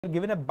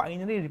given a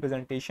binary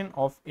representation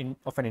of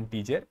an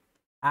integer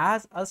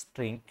as a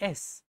string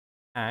s,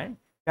 and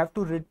we have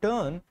to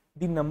return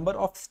the number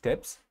of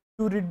steps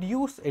to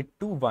reduce it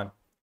to 1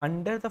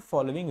 under the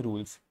following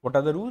rules. What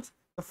are the rules?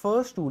 The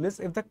first rule is,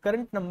 if the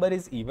current number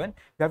is even,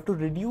 you have to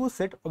reduce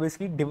it,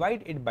 obviously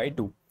divide it by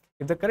 2.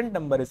 If the current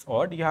number is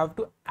odd, you have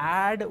to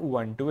add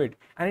 1 to it,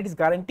 and it is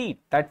guaranteed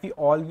that we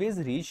always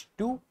reach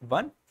to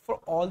 1 for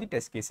all the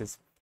test cases.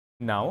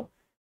 Now,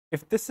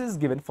 if this is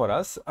given for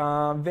us,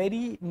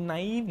 very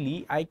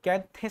naively, I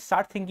can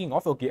start thinking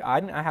of, okay,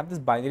 I have this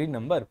binary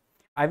number.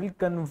 I will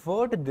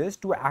convert this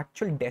to an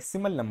actual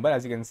decimal number.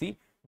 As you can see,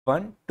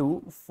 1,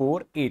 2,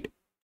 4, 8.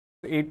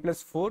 So 8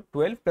 plus 4,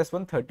 12 plus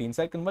 1, 13.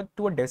 So I convert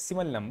to a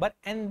decimal number,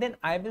 and then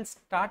I will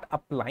start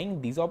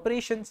applying these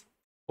operations.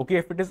 Okay,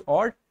 if it is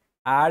odd,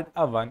 add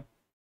a 1.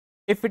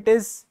 If it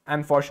is,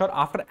 and for sure,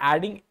 after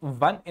adding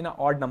 1 in an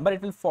odd number,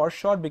 it will for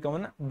sure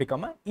become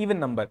an even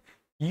number.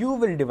 You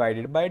will divide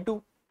it by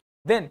 2.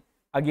 Then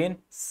again,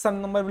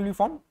 some number will be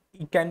formed.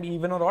 It can be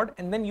even or odd,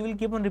 and then you will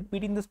keep on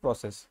repeating this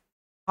process.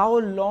 How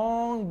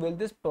long will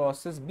this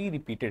process be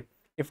repeated?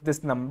 If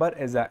this number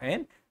is a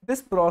n,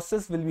 this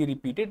process will be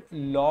repeated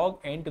log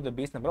n to the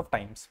base number of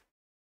times,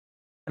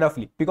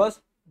 roughly.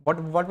 Because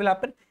what will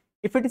happen?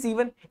 If it is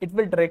even, it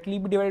will directly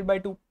be divided by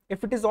 2.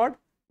 If it is odd,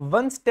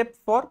 one step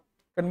for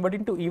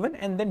converting to even,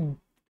 and then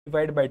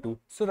divide by 2.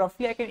 So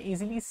roughly, I can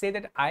easily say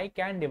that I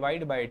can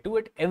divide by 2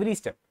 at every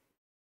step,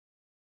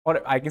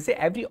 or I can say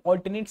every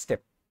alternate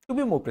step, to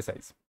be more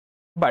precise.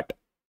 But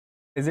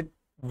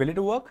will it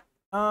work?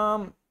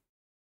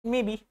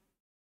 Maybe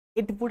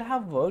it would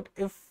have worked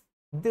if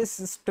this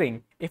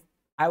string, if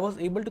I was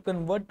able to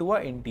convert to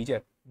an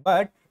integer.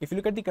 But if you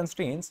look at the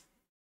constraints,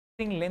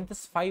 string length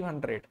is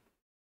 500.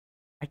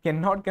 I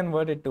cannot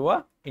convert it to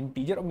an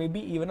integer, or maybe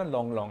even a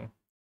long.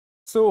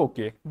 So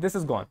okay, this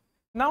is gone.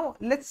 Now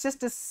let's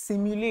just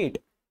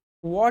simulate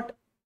what,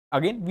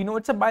 again, we know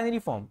it's a binary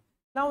form.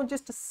 Now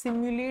just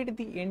simulate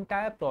the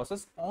entire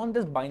process on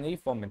this binary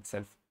form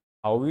itself.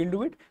 How we will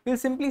do it? We'll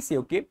simply say,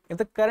 okay, if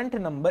the current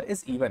number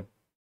is even,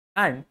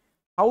 and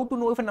how to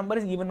know if a number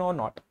is even or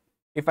not?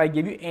 If I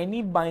give you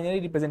any binary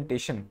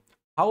representation,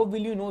 how will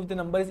you know if the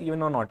number is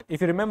even or not?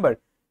 If you remember,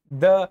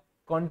 the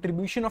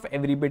contribution of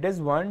every bit is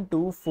 1,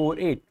 2, 4,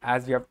 8,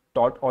 as we have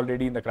taught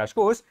already in the crash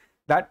course,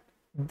 that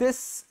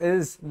this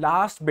is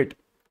last bit.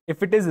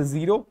 If it is a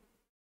 0,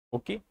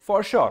 okay,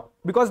 for sure,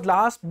 because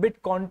last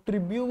bit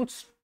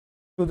contributes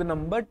to the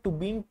number to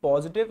being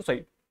positive,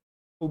 sorry,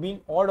 to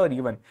being odd or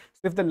even.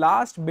 So if the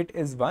last bit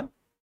is 1,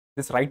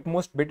 this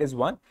rightmost bit is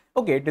 1,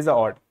 okay, it is a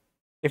odd.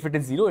 If it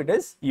is 0, it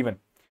is even.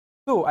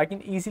 So I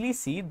can easily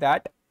see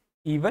that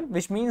even,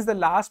 which means the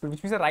last bit,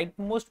 which means the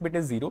rightmost bit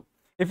is 0.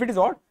 If it is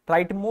odd,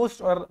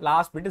 rightmost or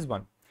last bit is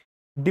 1.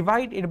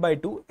 Divide it by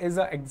 2 is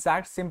the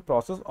exact same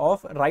process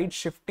of right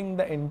shifting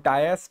the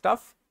entire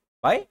stuff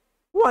by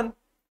 1.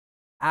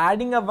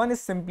 Adding a 1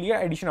 is simply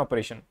an addition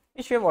operation,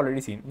 which we have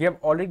already seen. We have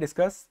already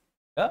discussed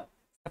the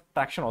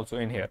subtraction also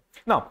in here.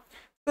 Now,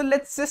 so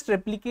let's just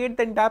replicate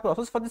the entire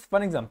process for this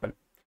one example.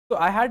 So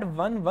I had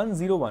 1, 1,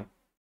 0, 1.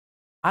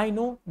 I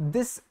know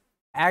this,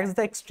 as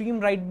the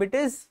extreme right bit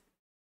is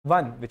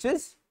 1, which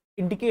is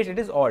indicates it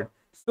is odd.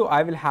 So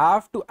I will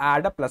have to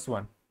add a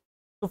 +1.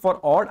 So for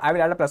odd, I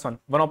will add a +1.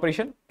 One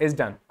operation is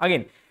done.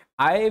 Again,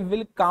 I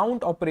will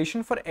count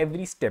operation for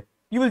every step.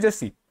 You will just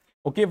see.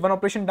 Okay, one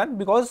operation done,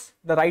 because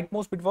the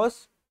rightmost bit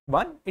was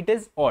 1, it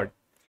is odd.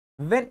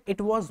 When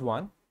it was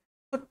 1,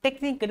 so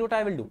technically what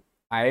I will do?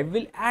 I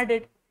will add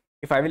it.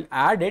 If I will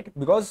add it,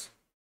 because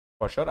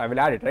for sure I will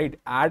add it, right?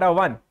 Add a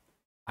 1.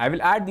 I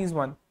will add these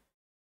 1.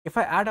 If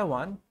I add a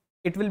 1,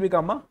 it will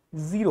become a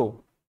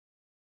 0.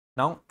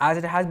 Now, as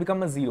it has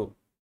become a 0,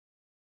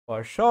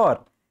 for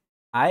sure,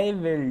 I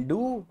will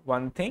do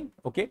one thing,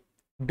 okay?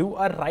 Do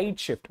a right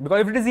shift,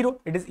 because if it is 0,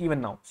 it is even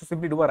now. So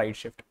simply do a right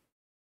shift.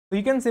 So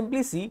you can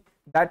simply see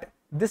that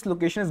this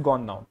location is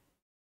gone now.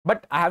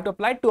 But I have to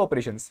apply 2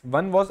 operations.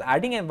 One was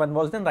adding and one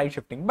was then right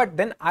shifting. But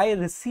then I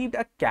received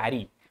a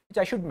carry, which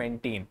I should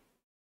maintain,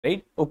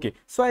 right? Okay.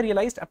 So I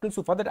realized up to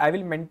so far that I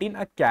will maintain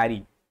a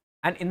carry.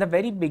 And in the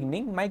very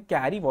beginning, my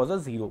carry was a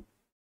 0.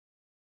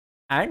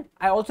 And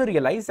I also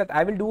realized that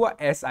I will do a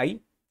SI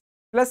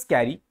plus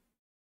carry.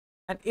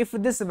 And if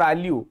this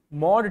value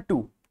mod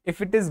 2,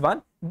 if it is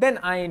 1, then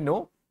I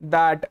know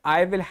that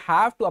I will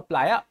have to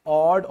apply a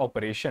odd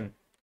operation.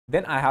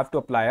 Then I have to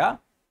apply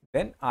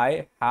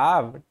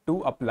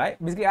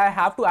basically I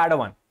have to add a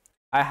 1.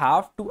 I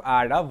have to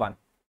add a 1.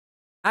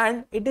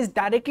 And it is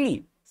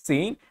directly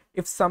saying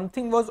if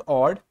something was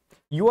odd,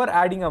 you are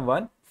adding a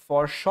 1,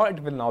 for sure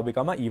it will now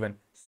become a even.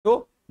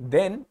 So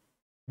then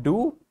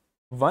do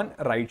one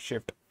right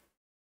shift.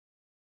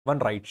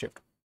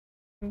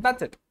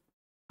 That's it.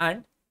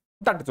 And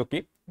that is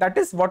okay. That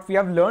is what we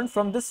have learned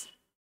from this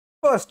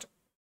first,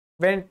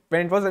 when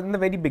it was in the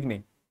very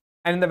beginning.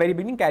 And in the very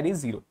beginning, carry is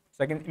 0.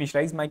 So I can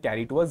initialize my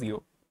carry to a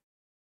 0.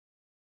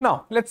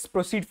 Now let's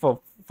proceed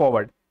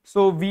forward.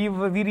 So we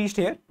reached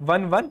here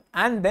 1, 1,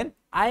 and then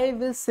I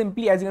will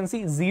simply, as you can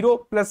see, 0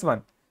 plus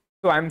 1.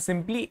 So I'm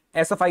simply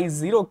s of I is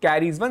 0,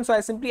 carry is 1. So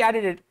I simply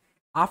added it.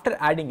 After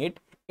adding it,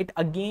 it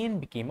again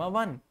became a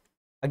 1.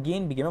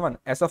 Again became a 1.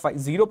 S of I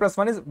 0 plus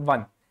 1 is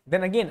 1.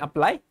 Then again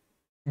apply,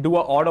 do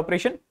a odd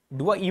operation,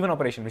 do a even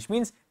operation, which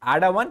means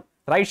add a 1,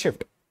 right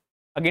shift.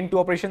 Again 2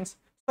 operations.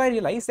 So I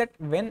realized that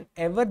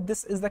whenever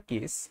this is the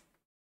case,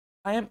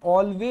 I am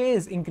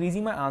always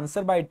increasing my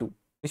answer by 2,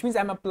 which means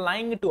I'm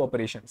applying 2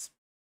 operations.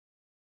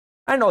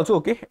 And also,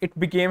 okay, it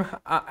became,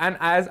 and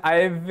as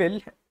I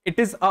will, it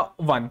is a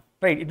 1,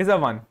 right? It is a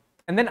 1.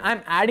 And then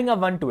I'm adding a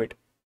 1 to it.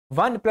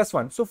 1 plus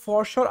 1. So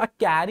for sure, a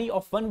carry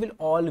of 1 will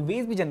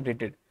always be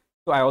generated.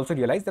 So I also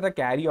realized that a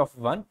carry of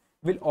 1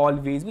 will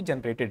always be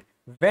generated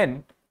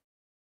when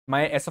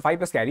my s of I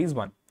plus carry is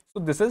 1. So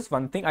this is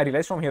one thing I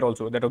realized from here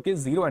also, that okay,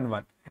 0 and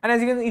 1. And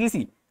as you can easily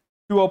see,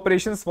 2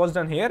 operations was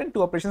done here and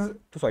 2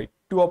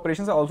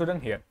 operations are also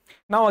done here.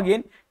 Now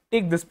again,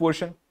 take this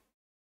portion,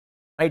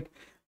 right?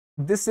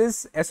 This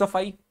is s of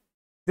I,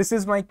 this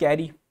is my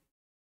carry.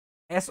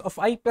 S of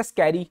I plus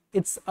carry,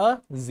 it's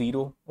a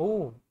 0.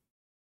 Oh,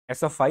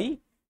 s of I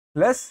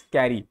plus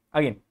carry.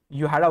 Again,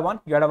 you had a 1,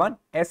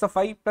 s of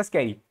I plus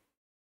carry.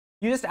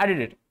 You just added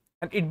it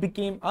and it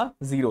became a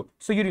 0.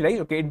 So you realize,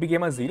 okay, it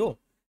became a 0.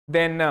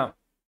 Then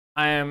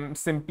I am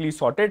simply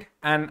sorted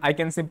and I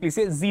can simply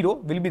say 0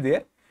 will be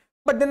there.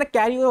 But then the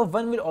carryover of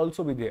 1 will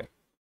also be there,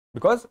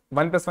 because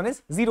 1 plus 1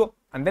 is 0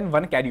 and then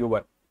 1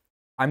 carryover.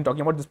 I'm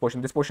talking about this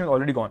portion. This portion is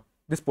already gone.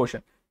 This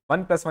portion,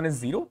 1 plus 1 is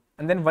 0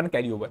 and then 1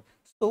 carryover.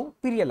 So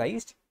we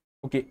realized,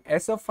 okay,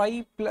 s of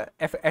I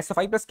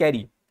plus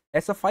carry.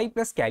 S of I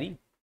plus carry.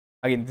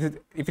 Again, this is,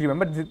 if you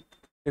remember,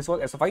 this was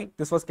s of I,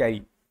 this was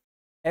carry.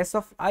 S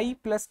of I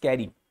plus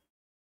carry.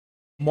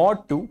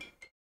 Mod 2.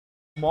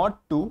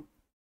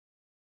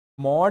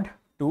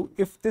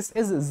 If this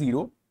is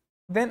 0,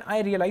 then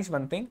I realize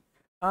one thing.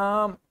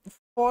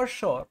 For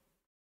sure,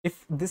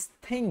 if this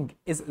thing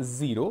is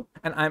 0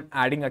 and I'm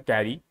adding a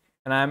carry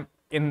and I'm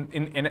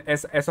in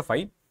s of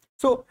I,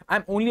 so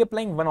I'm only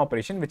applying one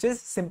operation, which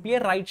is simply a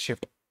right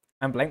shift.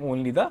 I'm applying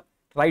only the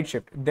right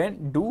shift.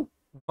 Then do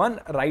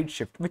one right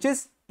shift, which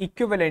is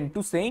equivalent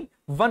to saying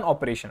one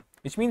operation,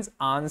 which means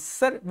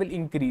answer will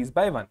increase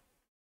by 1.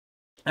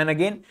 And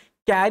again,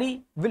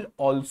 carry will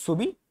also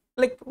be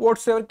like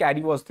whatsoever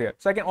carry was there.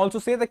 So I can also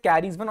say the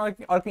carry is 1, or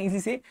I can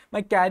easily say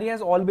my carry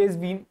has always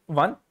been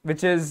 1,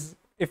 which is,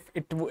 if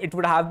it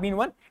would have been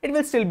 1, it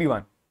will still be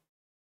 1.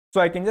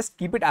 So I can just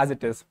keep it as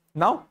it is.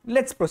 Now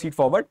let's proceed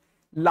forward.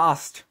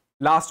 Last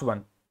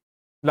one,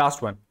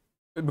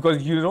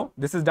 because you know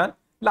this is done.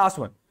 Last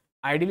one.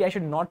 Ideally I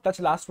should not touch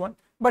last one,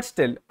 but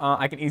still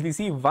I can easily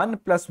see 1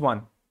 plus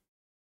 1,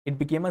 it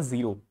became a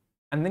 0,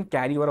 and then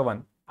carry over a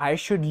 1. I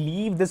should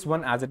leave this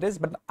 1 as it is,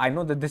 but I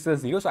know that this is a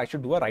 0, so I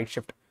should do a right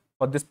shift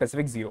for this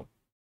specific 0,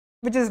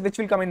 which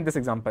will come in this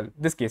example,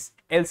 this case,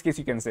 else case.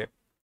 You can say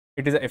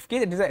it is a if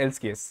case, it is a else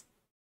case.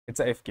 It's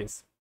a if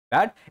case,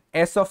 that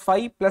s of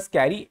I plus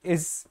carry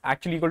is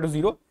actually equal to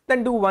 0.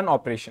 Then do one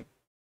operation,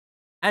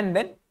 and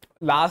then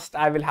last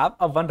I will have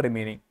a 1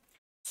 remaining.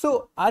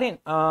 So Aryan,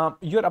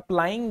 you're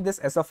applying this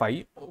s of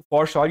I,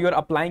 for sure you're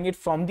applying it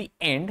from the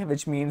end,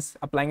 which means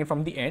applying it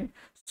from the end.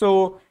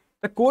 So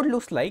the code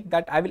looks like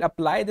that I will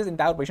apply this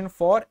entire operation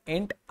for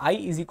int I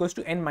is equals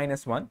to n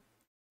minus 1,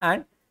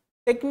 and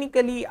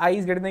technically I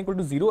is greater than or equal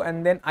to 0,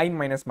 and then I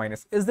minus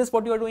minus. Is this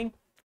what you are doing?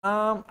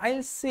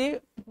 I'll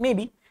say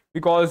maybe,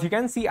 because you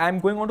can see I'm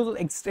going on to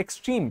the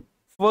extreme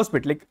first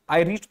bit, like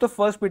I reached the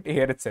first bit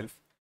here itself.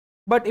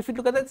 But if you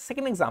look at the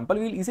second example,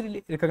 we will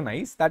easily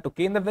recognize that,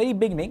 okay, in the very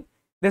beginning,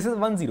 this is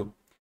 1 0.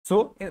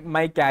 So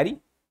my carry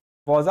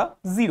was a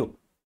 0.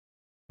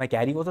 My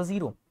carry was a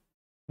 0.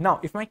 Now,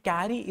 if my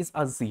carry is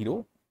a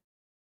 0,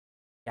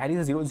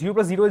 0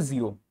 plus 0 is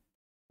 0,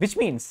 which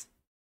means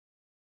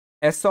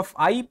s of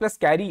I plus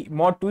carry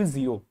mod 2 is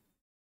 0.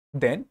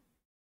 Then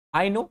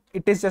I know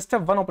it is just a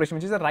 1 operation,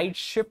 which is a right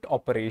shift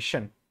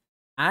operation,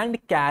 and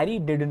carry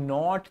did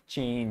not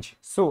change.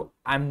 So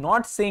I'm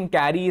not saying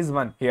carry is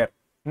 1 here.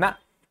 Now,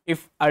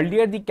 if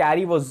earlier the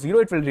carry was 0,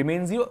 it will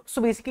remain 0.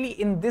 So basically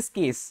in this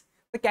case,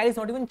 the carry is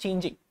not even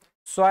changing.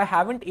 So I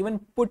haven't even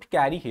put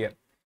carry here,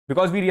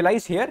 because we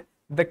realized here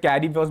the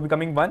carry was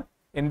becoming 1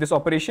 in this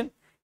operation,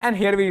 and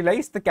here we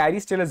realize the carry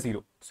is still a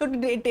 0. So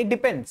it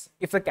depends.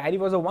 If the carry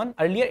was a 1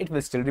 earlier, it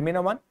will still remain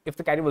a 1. If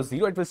the carry was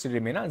 0, it will still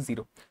remain a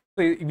 0.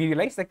 So we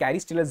realize the carry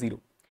is still a 0.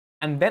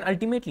 And then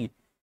ultimately,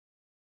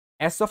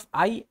 s of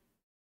I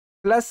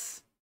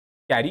plus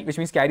carry, which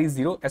means carry is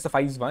 0, s of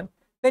I is 1.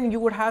 Then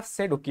you would have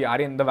said, okay,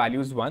 Aryan, the value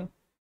is 1.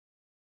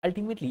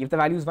 Ultimately, if the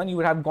value is 1, you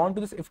would have gone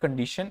to this if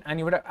condition and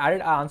you would have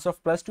added an answer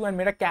of +2 and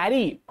made a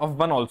carry of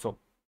 1 also.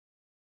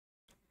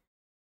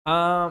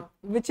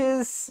 Which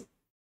is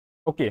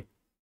okay.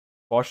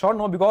 For sure,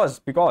 no,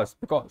 because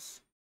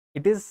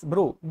it is,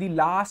 bro, the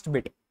last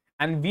bit,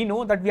 and we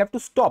know that we have to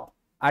stop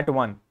at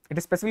 1. It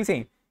is specifically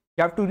saying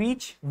you have to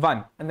reach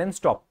 1 and then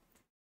stop.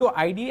 So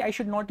ideally, I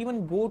should not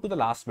even go to the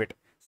last bit.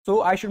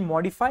 So I should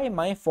modify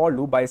my for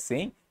loop by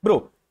saying,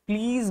 bro,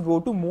 please go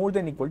to more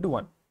than equal to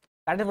 1.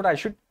 That is what I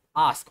should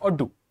ask or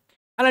do.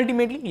 And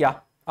ultimately, yeah,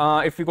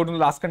 if we go to the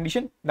last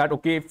condition, that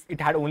okay, if it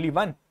had only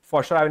 1,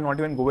 for sure I will not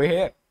even go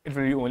here, it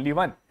will be only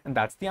 1, and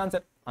that's the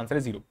answer. Answer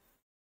is 0.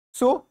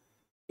 So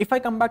if I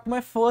come back to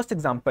my first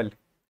example,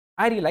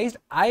 I realized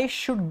I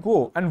should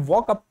go and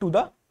walk up to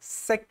the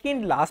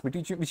second last bit,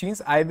 which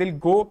means I will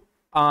go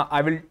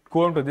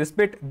on to this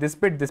bit, this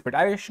bit, this bit.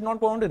 I should not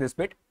go on to this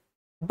bit,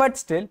 but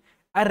still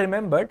I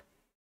remembered,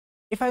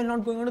 if I am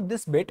not going on to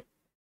this bit,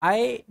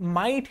 I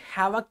might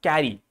have a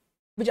carry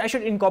which I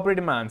should incorporate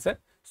in my answer.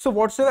 So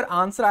whatsoever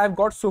answer I have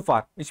got so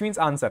far, which means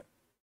answer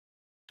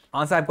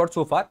I've got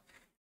so far,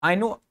 I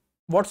know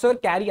whatsoever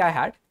carry I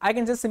had, I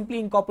can just simply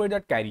incorporate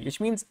that carry, which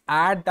means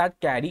add that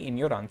carry in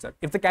your answer.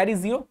 If the carry is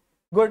 0,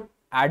 good,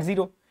 add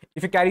 0.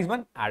 If your carry is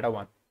 1, add a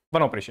 1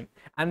 operation.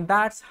 And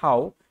that's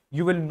how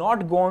you will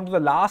not go on to the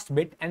last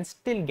bit and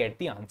still get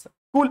the answer.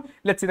 Cool.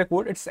 Let's see the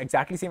code. It's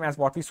exactly same as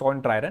what we saw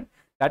in try run,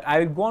 that I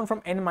will go on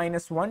from n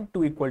minus 1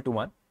 to equal to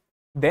 1.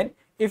 Then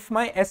if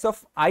my s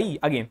of I,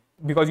 again,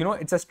 because you know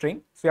it's a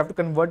string, so you have to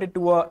convert it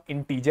to a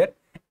integer,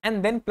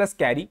 and then plus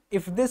carry.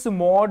 If this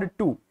mod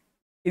 2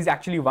 is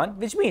actually 1,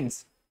 which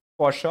means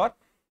for sure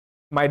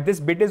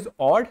this bit is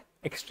odd,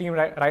 extreme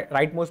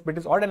rightmost bit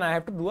is odd, and I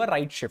have to do a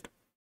right shift.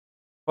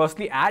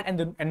 Firstly add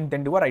and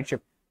then do a right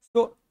shift.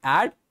 So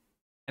add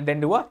and then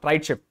do a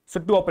right shift. So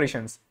 2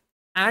 operations.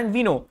 And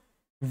we know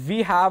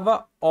we have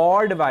a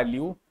odd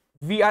value.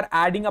 We are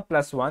adding a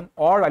plus 1,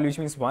 odd value, which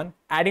means 1,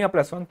 adding a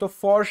plus 1. So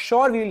for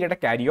sure we will get a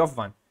carry of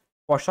 1.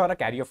 For sure a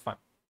carry of 1.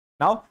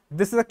 Now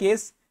this is a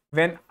case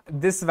when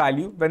this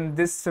value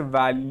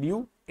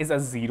is a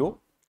 0,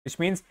 which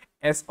means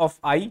s of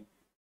I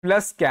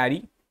plus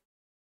carry.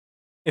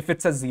 If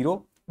it's a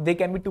 0, there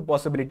can be 2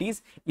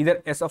 possibilities.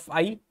 Either s of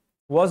I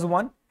was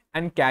 1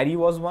 and carry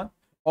was 1,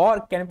 or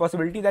can be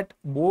possibility that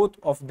both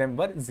of them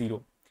were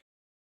 0.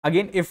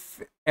 Again,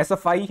 if s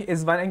of I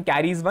is 1 and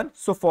carry is 1,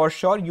 so for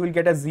sure you will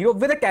get a 0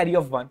 with a carry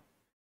of 1,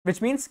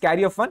 which means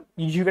carry of 1,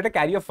 you get a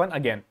carry of 1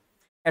 again.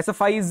 S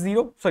of I is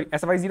 0, sorry,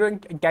 s of I 0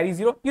 and carry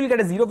 0, you will get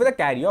a 0 with a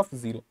carry of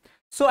 0.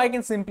 So I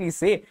can simply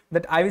say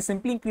that I will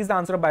simply increase the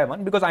answer by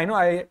 1, because I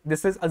know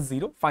this is a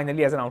 0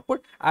 finally as an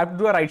output. I have to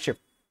do a right shift,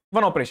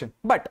 1 operation,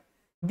 but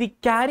the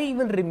carry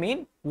will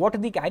remain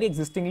what the carry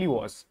existingly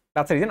was.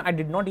 That's the reason I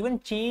did not even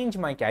change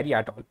my carry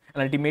at all.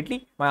 And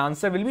ultimately my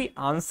answer will be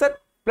answer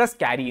plus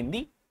carry in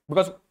the,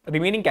 because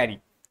remaining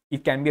carry,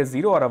 it can be a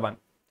 0 or a 1.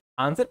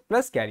 Answer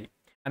plus carry.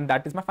 And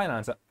that is my final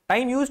answer.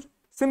 Time used,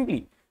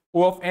 simply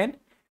O of n,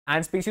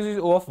 and space used is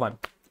O of 1.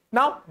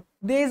 Now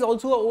there is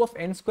also a O of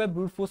n square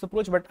brute force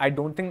approach, but I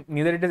don't think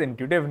neither it is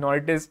intuitive nor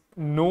it is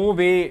no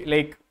way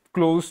like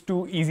close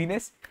to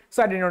easiness.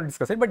 So I did not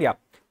discuss it, but yeah,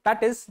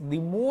 that is the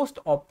most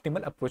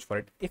optimal approach for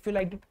it. If you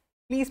liked it,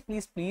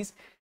 please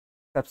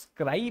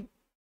subscribe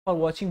for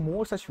watching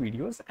more such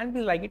videos, and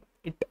we like it.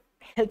 It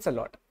helps a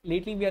lot.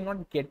 Lately we are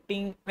not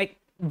getting but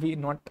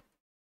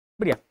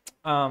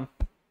yeah,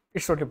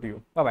 it's totally up to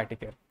you. Bye bye, take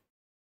care.